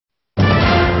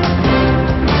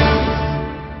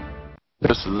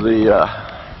This is the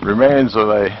remains of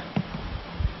a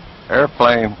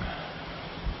airplane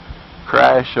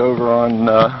crash over on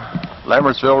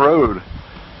Lambertsville Road,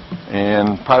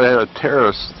 and probably had a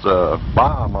terrorist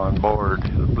bomb on board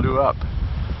that blew up.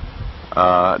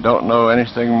 Don't know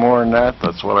anything more than that.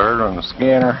 That's what I heard on the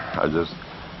scanner. I just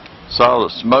saw the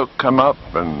smoke come up,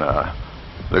 and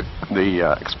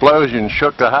the explosion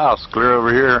shook the house clear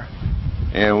over here,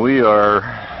 and we are,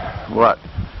 what,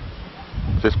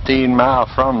 15 miles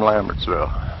from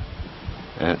Lambertsville,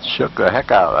 and it shook the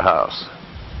heck out of the house.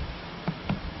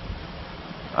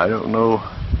 I don't know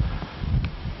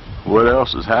what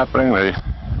else is happening. They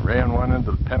ran one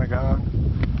into the Pentagon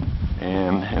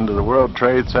and into the World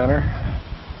Trade Center,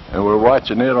 and we're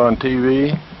watching it on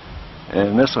TV,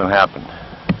 and this one happened.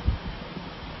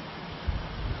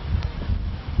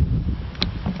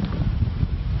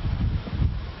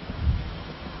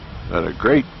 Got a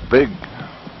great big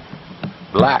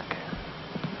black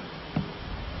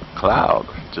cloud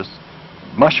just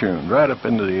mushroomed right up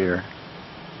into the air,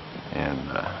 and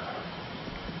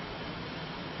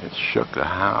it shook the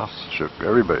house, shook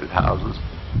everybody's houses.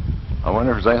 I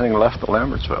wonder if there's anything left of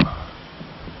Lambertsville.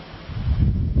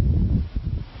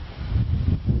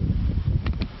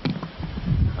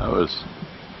 That was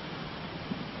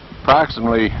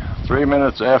approximately 3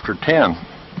 minutes after 10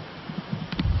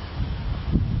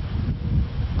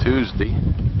 Tuesday.